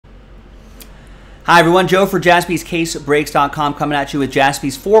Hi everyone, Joe for JaspysCaseBreaks.com coming at you with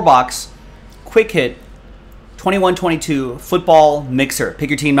Jaspy's 4-box quick hit 21-22 football mixer.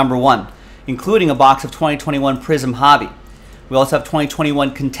 Pick your team number 1, including a box of 2021 Prism Hobby. We also have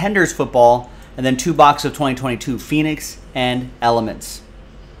 2021 Contenders football and then 2 boxes of 2022 Phoenix and Elements.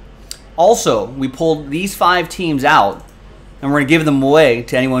 Also, we pulled these 5 teams out and we're going to give them away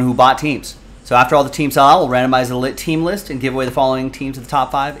to anyone who bought teams. So after all the teams sell out, we'll randomize the LIT team list and give away the following teams of the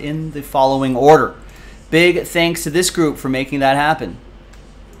top 5 in the following order. Big thanks to this group for making that happen.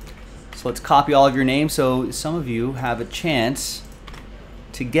 So let's copy all of your names so some of you have a chance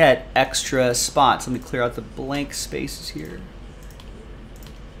to get extra spots. Let me clear out the blank spaces here.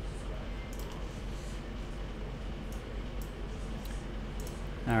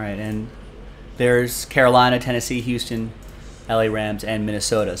 All right, and there's Carolina, Tennessee, Houston, LA Rams, and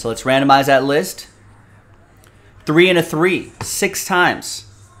Minnesota. So let's randomize that list. 3 and a 3, 6 times.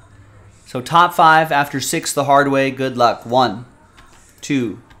 So top 5 after 6 the hard way. Good luck. 1,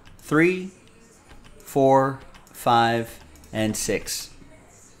 2, 3, 4, 5, and 6.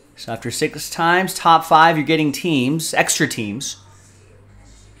 So after 6 times, top 5, you're getting teams, extra teams.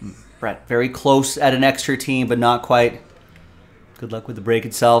 Brett, very close at an extra team, but not quite. Good luck with the break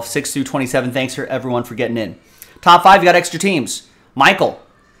itself. 6 through 27, thanks for everyone for getting in. Top 5, you got extra teams. Michael,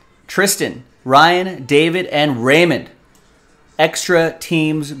 Tristan, Ryan, David, and Raymond. Extra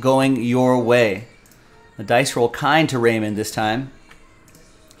teams going your way. The dice roll kind to Raymond this time.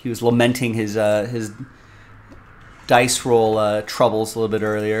 He was lamenting his dice roll troubles a little bit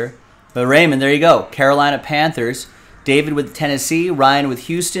earlier. But Raymond, there you go. Carolina Panthers. David with Tennessee. Ryan with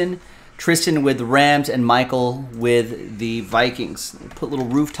Houston. Tristan with the Rams. And Michael with the Vikings. Put little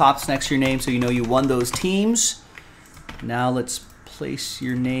rooftops next to your name so you know you won those teams. Now let's place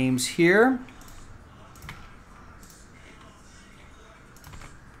your names here.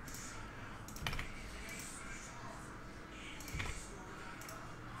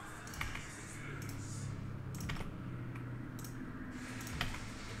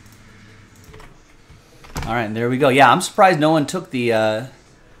 All right, and there we go. Yeah, I'm surprised no one took the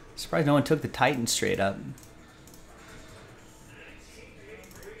Titans straight up.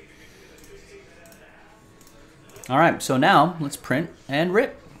 All right, so now let's print and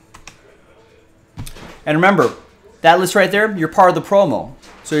rip. And remember, that list right there, you're part of the promo.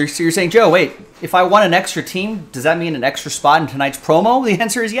 So you're saying, Joe, wait, if I want an extra team, does that mean an extra spot in tonight's promo? The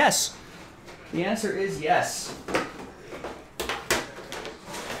answer is yes. The answer is yes.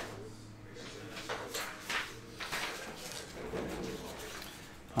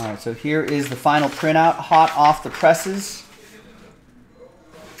 All right, so here is the final printout, hot off the presses.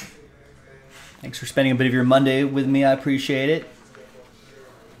 Thanks for spending a bit of your Monday with me. I appreciate it.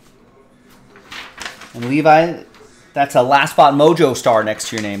 And Levi, that's a Last Spot Mojo star next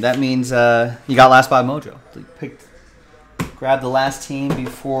to your name. That means you got Last Spot Mojo. Grab the last team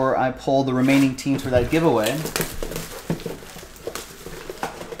before I pull the remaining teams for that giveaway.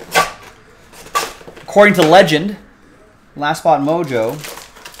 According to legend, Last Spot Mojo,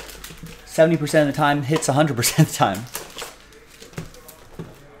 70% of the time hits 100% of the time.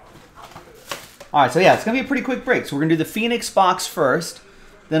 All right, so yeah, it's going to be a pretty quick break. So we're going to do the Phoenix box first,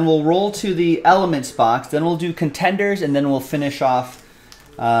 then we'll roll to the Elements box, then we'll do Contenders, and then we'll finish off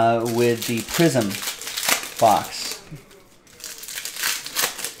with the Prism box.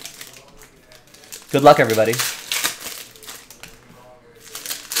 Good luck, everybody.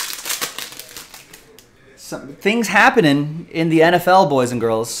 Some things happening in the NFL, boys and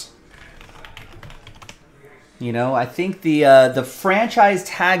girls. You know, I think the franchise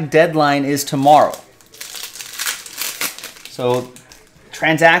tag deadline is tomorrow. So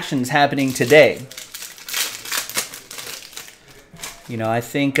transactions happening today. You know, I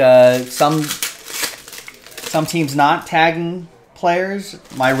think some teams not tagging players.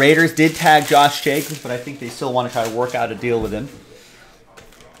 My Raiders did tag Josh Jacobs, but I think they still want to try to work out a deal with him.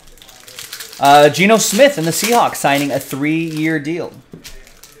 Geno Smith and the Seahawks signing a 3-year deal.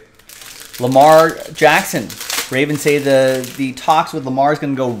 Lamar Jackson. Ravens say the talks with Lamar is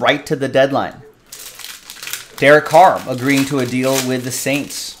going to go right to the deadline. Derek Carr agreeing to a deal with the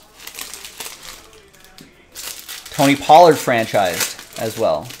Saints. Tony Pollard franchised as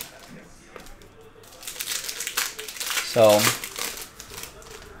well. So,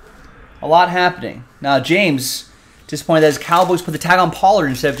 a lot happening. Now, James, disappointed that his Cowboys put the tag on Pollard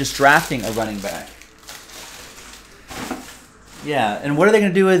instead of just drafting a running back. Yeah, and what are they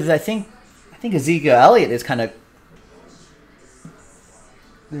going to do with, I think Ezekiel Elliott is kind of,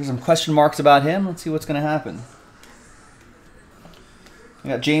 there's some question marks about him. Let's see what's going to happen. We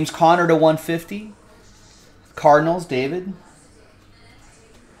got James Conner to 150. Cardinals, David.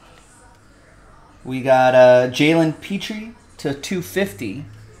 We got Jalen Petrie to 250.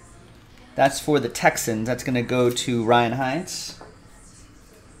 That's for the Texans. That's going to go to Ryan Hines.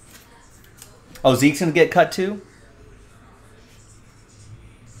 Oh, Zeke's going to get cut too?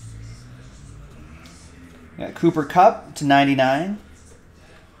 Got Cooper Kupp to 99.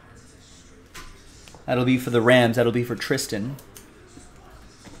 That'll be for the Rams. That'll be for Tristan.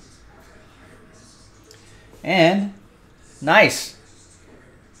 And nice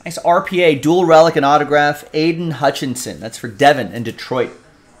RPA, dual relic and autograph, Aiden Hutchinson. That's for Devin in Detroit.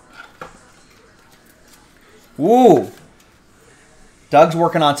 Woo! Doug's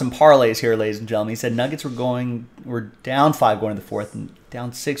working on some parlays here, ladies and gentlemen. He said Nuggets were down 5 going to the fourth and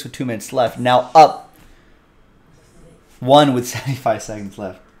down 6 with 2 minutes left. Now up 1 with 75 seconds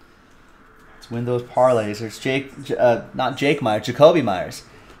left. Let's win those parlays. There's Jacoby Myers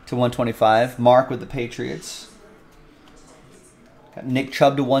to 125. Mark with the Patriots. Got Nick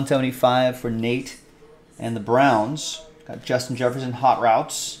Chubb to 175 for Nate and the Browns. Got Justin Jefferson hot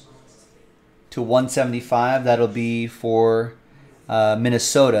routes to 175. That'll be for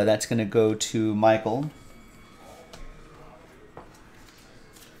Minnesota. That's going to go to Michael.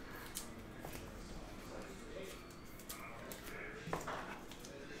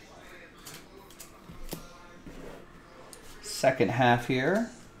 Second half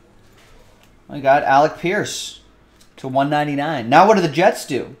here. We got Alec Pierce to 199. Now what do the Jets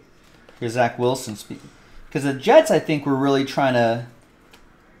do? Here's Zach Wilson speaking. Because the Jets, I think, were really trying to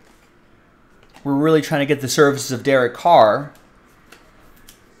get the services of Derek Carr.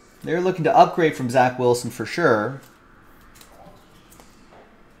 They're looking to upgrade from Zach Wilson for sure.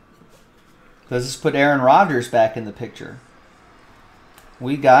 Let's just put Aaron Rodgers back in the picture.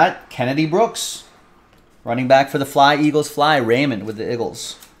 We got Kennedy Brooks, running back for the Eagles Fly, Raymond with the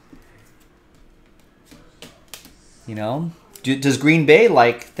Eagles. You know, does Green Bay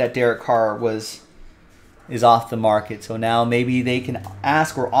like that Derek Carr is off the market? So now maybe they can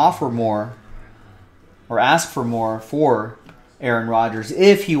ask or offer more, or ask for more for Aaron Rodgers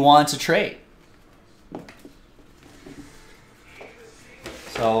if he wants a trade.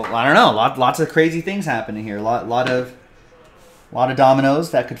 So I don't know. Lots of crazy things happening here. A lot of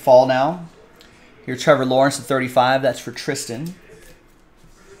dominoes that could fall now. Here's Trevor Lawrence at 35. That's for Tristan.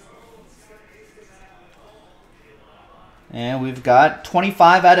 And we've got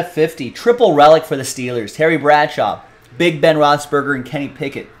 25 out of 50. Triple relic for the Steelers. Terry Bradshaw, Big Ben Roethlisberger, and Kenny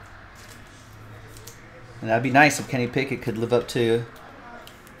Pickett. And that'd be nice if Kenny Pickett could live up to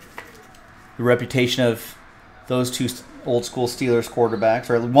the reputation of those two old school Steelers quarterbacks.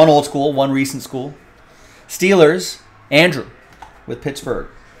 Or one old school, one recent school. Steelers, Andrew with Pittsburgh.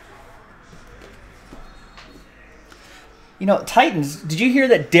 You know, Titans, did you hear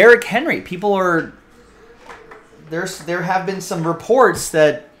that Derrick Henry, people are... There have been some reports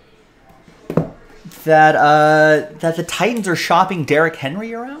that the Titans are shopping Derrick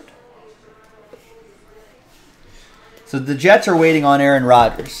Henry around. So the Jets are waiting on Aaron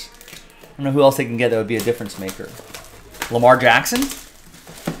Rodgers. I don't know who else they can get that would be a difference maker. Lamar Jackson?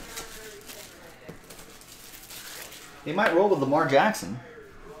 They might roll with Lamar Jackson.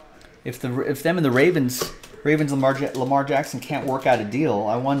 If them and the Ravens Lamar Jackson can't work out a deal,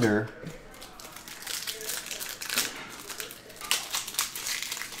 I wonder.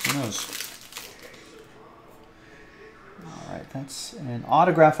 Who knows? All right, that's an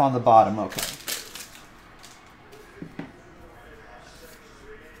autograph on the bottom. Okay.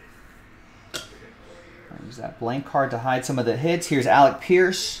 Use that blank card to hide some of the hits. Here's Alec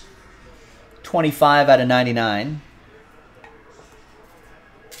Pierce, 25 out of 99.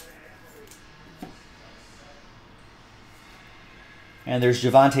 And there's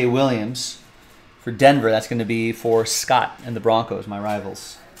Javonte Williams for Denver. That's going to be for Scott and the Broncos, my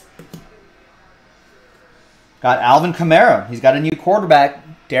rivals. Got Alvin Kamara. He's got a new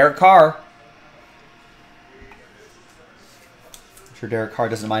quarterback, Derek Carr. I'm sure Derek Carr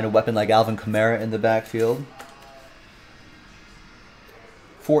doesn't mind a weapon like Alvin Kamara in the backfield.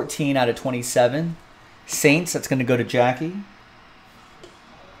 14 out of 27. Saints, that's going to go to Jackie.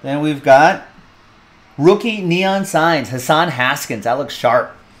 Then we've got rookie neon signs, Hassan Haskins. That looks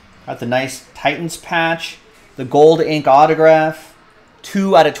sharp. Got the nice Titans patch, the gold ink autograph.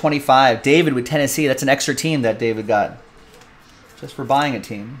 2 out of 25. David with Tennessee. That's an extra team that David got just for buying a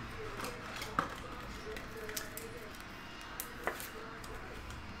team.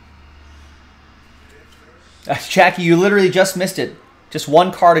 Jackie, you literally just missed it. Just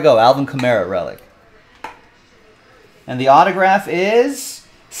one card to go. Alvin Kamara relic. And the autograph is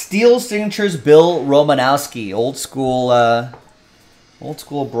Steel Signatures Bill Romanowski. Old school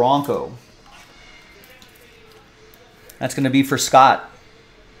Bronco. That's going to be for Scott.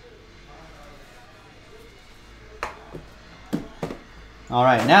 All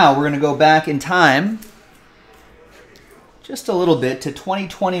right, now we're going to go back in time just a little bit to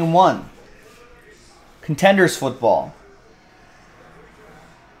 2021. Contenders football.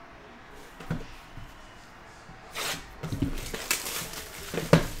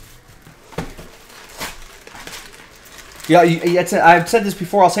 Yeah, I've said this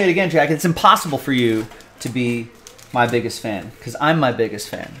before. I'll say it again, Jack. It's impossible for you to be my biggest fan because I'm my biggest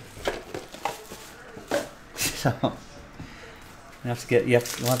fan. So you'll have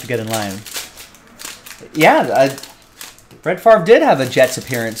to get in line. Yeah, Brett Favre did have a Jets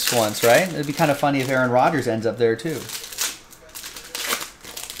appearance once, right? It'd be kind of funny if Aaron Rodgers ends up there too.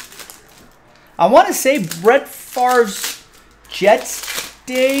 I want to say Brett Favre's Jets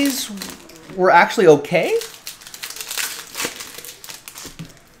days were actually okay.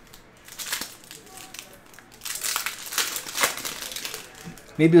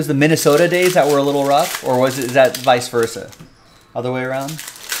 Maybe it was the Minnesota days that were a little rough, or is that vice versa? Other way around?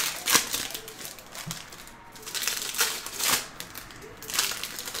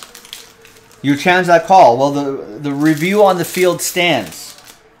 You challenge that call. Well, the review on the field stands.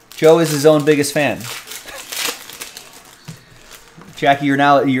 Joe is his own biggest fan. Jackie, you're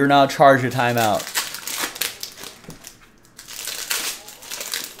now charged a timeout.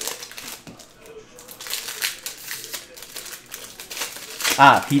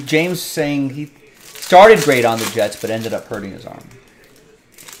 James saying he started great on the Jets, but ended up hurting his arm.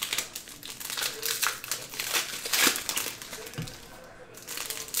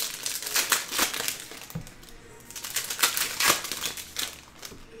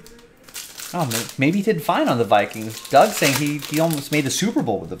 Oh, maybe he did fine on the Vikings. Doug's saying he almost made the Super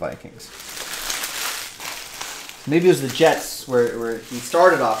Bowl with the Vikings. Maybe it was the Jets where he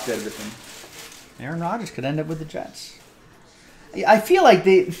started off good with them. Aaron Rodgers could end up with the Jets. I feel like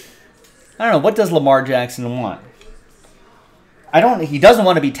I don't know, what does Lamar Jackson want? He doesn't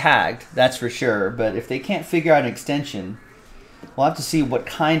want to be tagged, that's for sure, but if they can't figure out an extension, we'll have to see what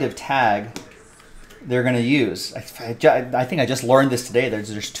kind of tag they're going to use. I think I just learned this today.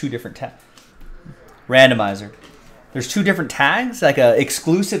 There's two different tags. Randomizer. There's two different tags, like a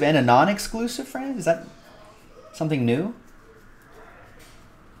exclusive and a non-exclusive, friend? Is that something new?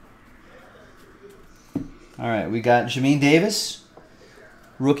 All right, we got Jamin Davis,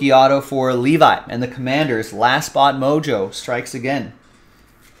 rookie auto for Levi, and the Commanders. Last spot mojo strikes again.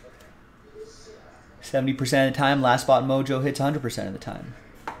 70% of the time, last spot mojo hits 100% of the time.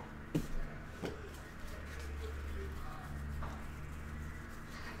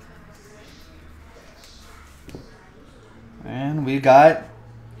 And we got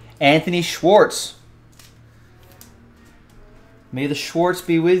Anthony Schwartz. May the Schwartz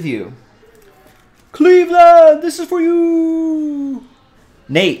be with you. Cleveland, this is for you.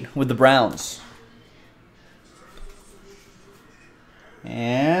 Nate with the Browns.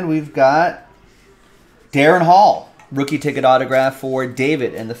 And we've got Darren Hall, rookie ticket autograph for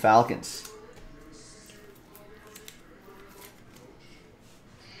David and the Falcons.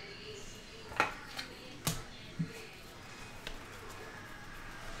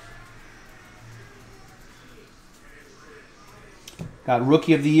 Got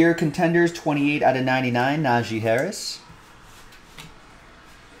Rookie of the Year contenders, 28 out of 99, Najee Harris.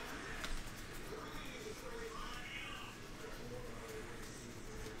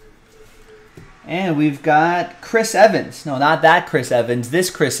 And we've got Chris Evans. No, not that Chris Evans.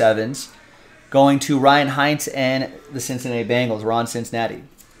 This Chris Evans going to Ryan Heinz and the Cincinnati Bengals. We're on Cincinnati.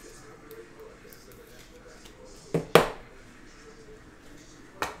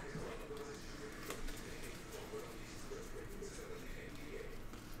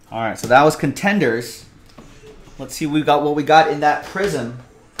 All right, so that was contenders. Let's see what we got in that prism.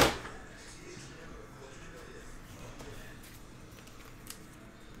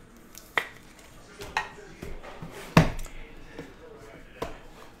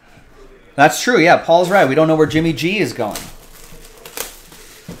 That's true, yeah, Paul's right. We don't know where Jimmy G is going.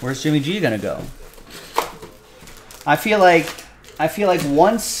 Where's Jimmy G gonna go? I feel like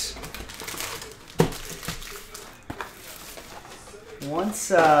once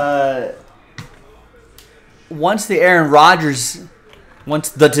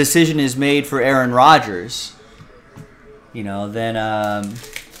the decision is made for Aaron Rodgers, you know,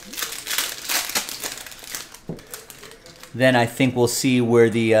 then I think we'll see where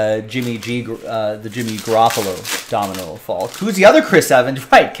the Jimmy Garoppolo domino will fall. Who's the other Chris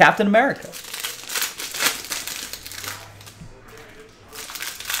Evans? Right, Captain America.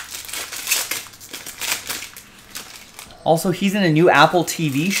 Also, he's in a new Apple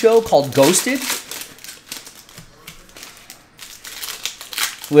TV show called Ghosted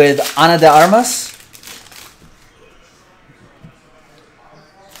with Ana de Armas.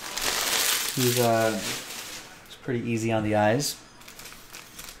 who's it's pretty easy on the eyes.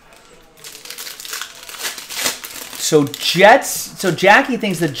 So Jackie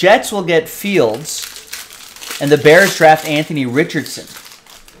thinks the Jets will get Fields, and the Bears draft Anthony Richardson.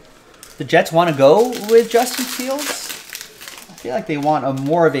 The Jets want to go with Justin Fields? I feel like they want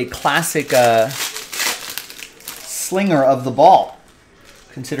more of a classic slinger of the ball,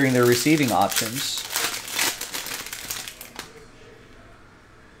 considering their receiving options.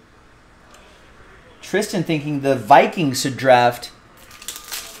 Tristan thinking the Vikings should draft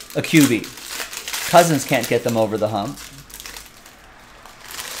a QB. Cousins can't get them over the hump.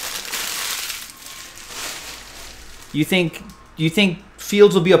 You think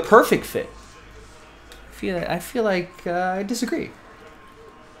Fields will be a perfect fit? I feel like I disagree.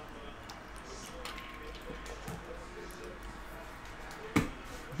 I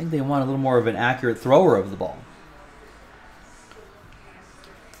think they want a little more of an accurate thrower of the ball.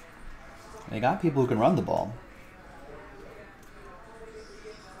 They got people who can run the ball.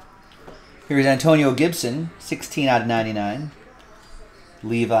 Here's Antonio Gibson, 16 out of 99.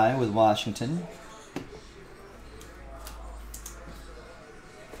 Levi with Washington.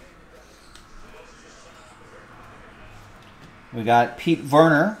 We got Pete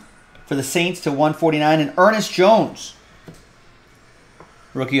Werner for the Saints to 149, and Ernest Jones.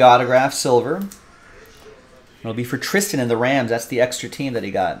 Rookie autograph, silver. It'll be for Tristan and the Rams. That's the extra team that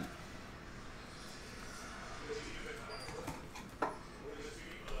he got.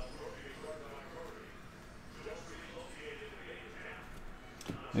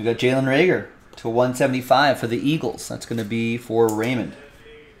 We got Jalen Reagor to 175 for the Eagles. That's going to be for Raymond.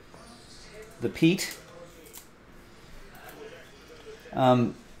 The Pete.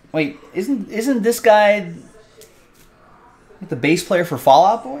 Wait, isn't this guy the bass player for Fall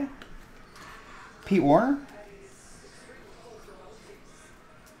Out Boy? Pete Warner?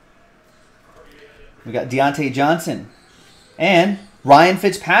 We got Deontay Johnson. And Ryan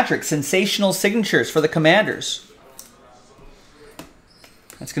Fitzpatrick, sensational signatures for the Commanders.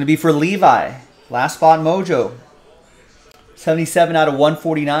 That's going to be for Levi. Last spot mojo. 77 out of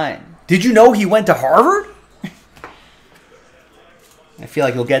 149. Did you know he went to Harvard? I feel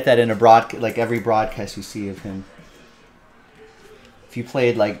like you'll get that in a like every broadcast you see of him. If you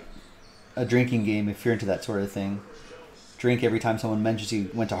played like a drinking game, if you're into that sort of thing, drink every time someone mentions he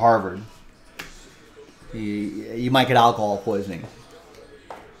went to Harvard. You might get alcohol poisoning.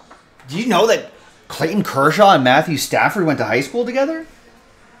 Do you know that Clayton Kershaw and Matthew Stafford went to high school together?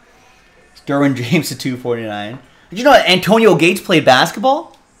 Derwin James to 249. Did you know that Antonio Gates played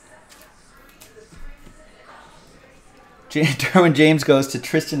basketball? Derwin James goes to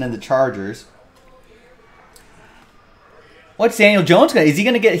Tristan and the Chargers. What's Daniel Jones going to... Is he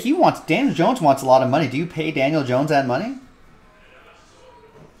going to get... Daniel Jones wants a lot of money. Do you pay Daniel Jones that money?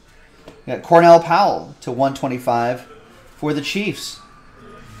 We got Cornell Powell to 125 for the Chiefs.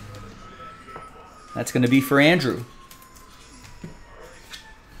 That's going to be for Andrew.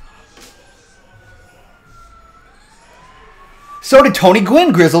 So did Tony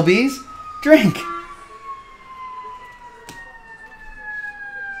Gwynn, Grizzlebees. Drink.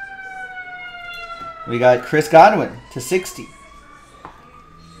 We got Chris Godwin to 60.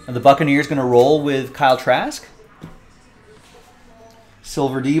 Are the Buccaneers going to roll with Kyle Trask?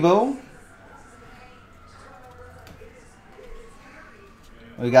 Silver Debo.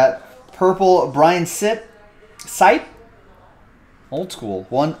 We got purple Brian Sipe. Old school.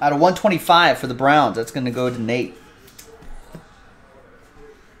 1 out of 125 for the Browns. That's going to go to Nate.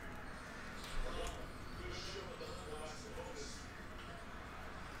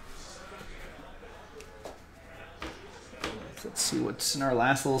 Let's see what's in our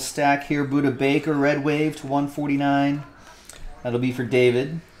last little stack here. Buda Baker, Red Wave to 149. That'll be for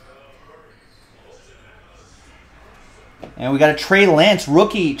David. And we got a Trey Lance,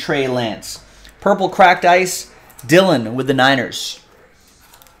 rookie Trey Lance. Purple Cracked Ice, Dylan with the Niners.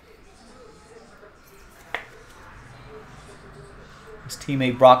 His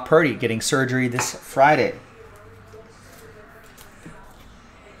teammate Brock Purdy getting surgery this Friday.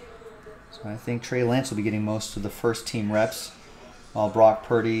 So I think Trey Lance will be getting most of the first team reps, while Brock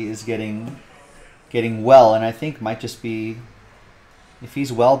Purdy is getting well, and I think might just be, if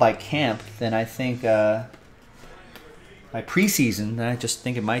he's well by camp, then I think by preseason, then I just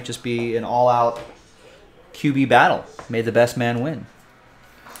think it might just be an all-out QB battle. May the best man win.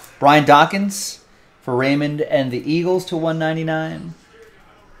 Brian Dawkins for Raymond and the Eagles to 199.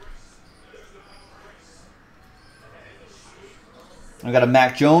 We got a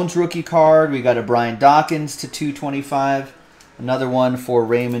Mac Jones rookie card. We got a Brian Dawkins to 225. Another one for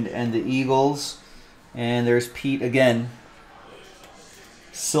Raymond and the Eagles. And there's Pete again.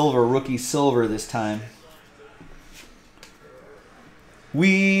 Silver, rookie silver this time.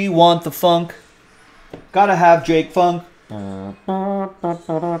 We want the funk. Gotta have Jake Funk. And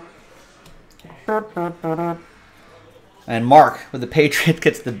Mark with the Patriots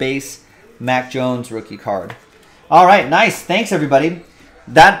gets the base Mac Jones rookie card. All right, nice. Thanks, everybody.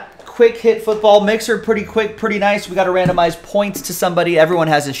 That quick hit football mixer, pretty quick, pretty nice. We got to randomize points to somebody. Everyone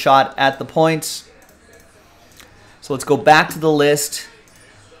has a shot at the points. So let's go back to the list.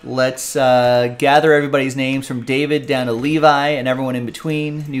 Let's gather everybody's names from David down to Levi and everyone in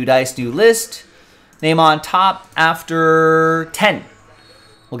between. New dice, new list. Name on top after 10.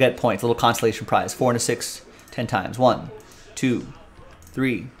 We'll get points. A little consolation prize. 4 and a 6, 10 times. 1, 2,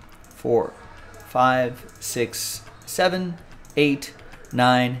 3, 4, 5, 6, 7, 8,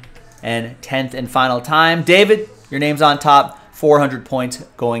 9, and 10th and final time. David, your name's on top. 400 points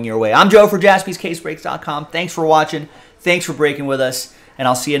going your way. I'm Joe for JaspysCaseBreaks.com. Thanks for watching. Thanks for breaking with us. And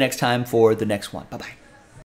I'll see you next time for the next one. Bye-bye.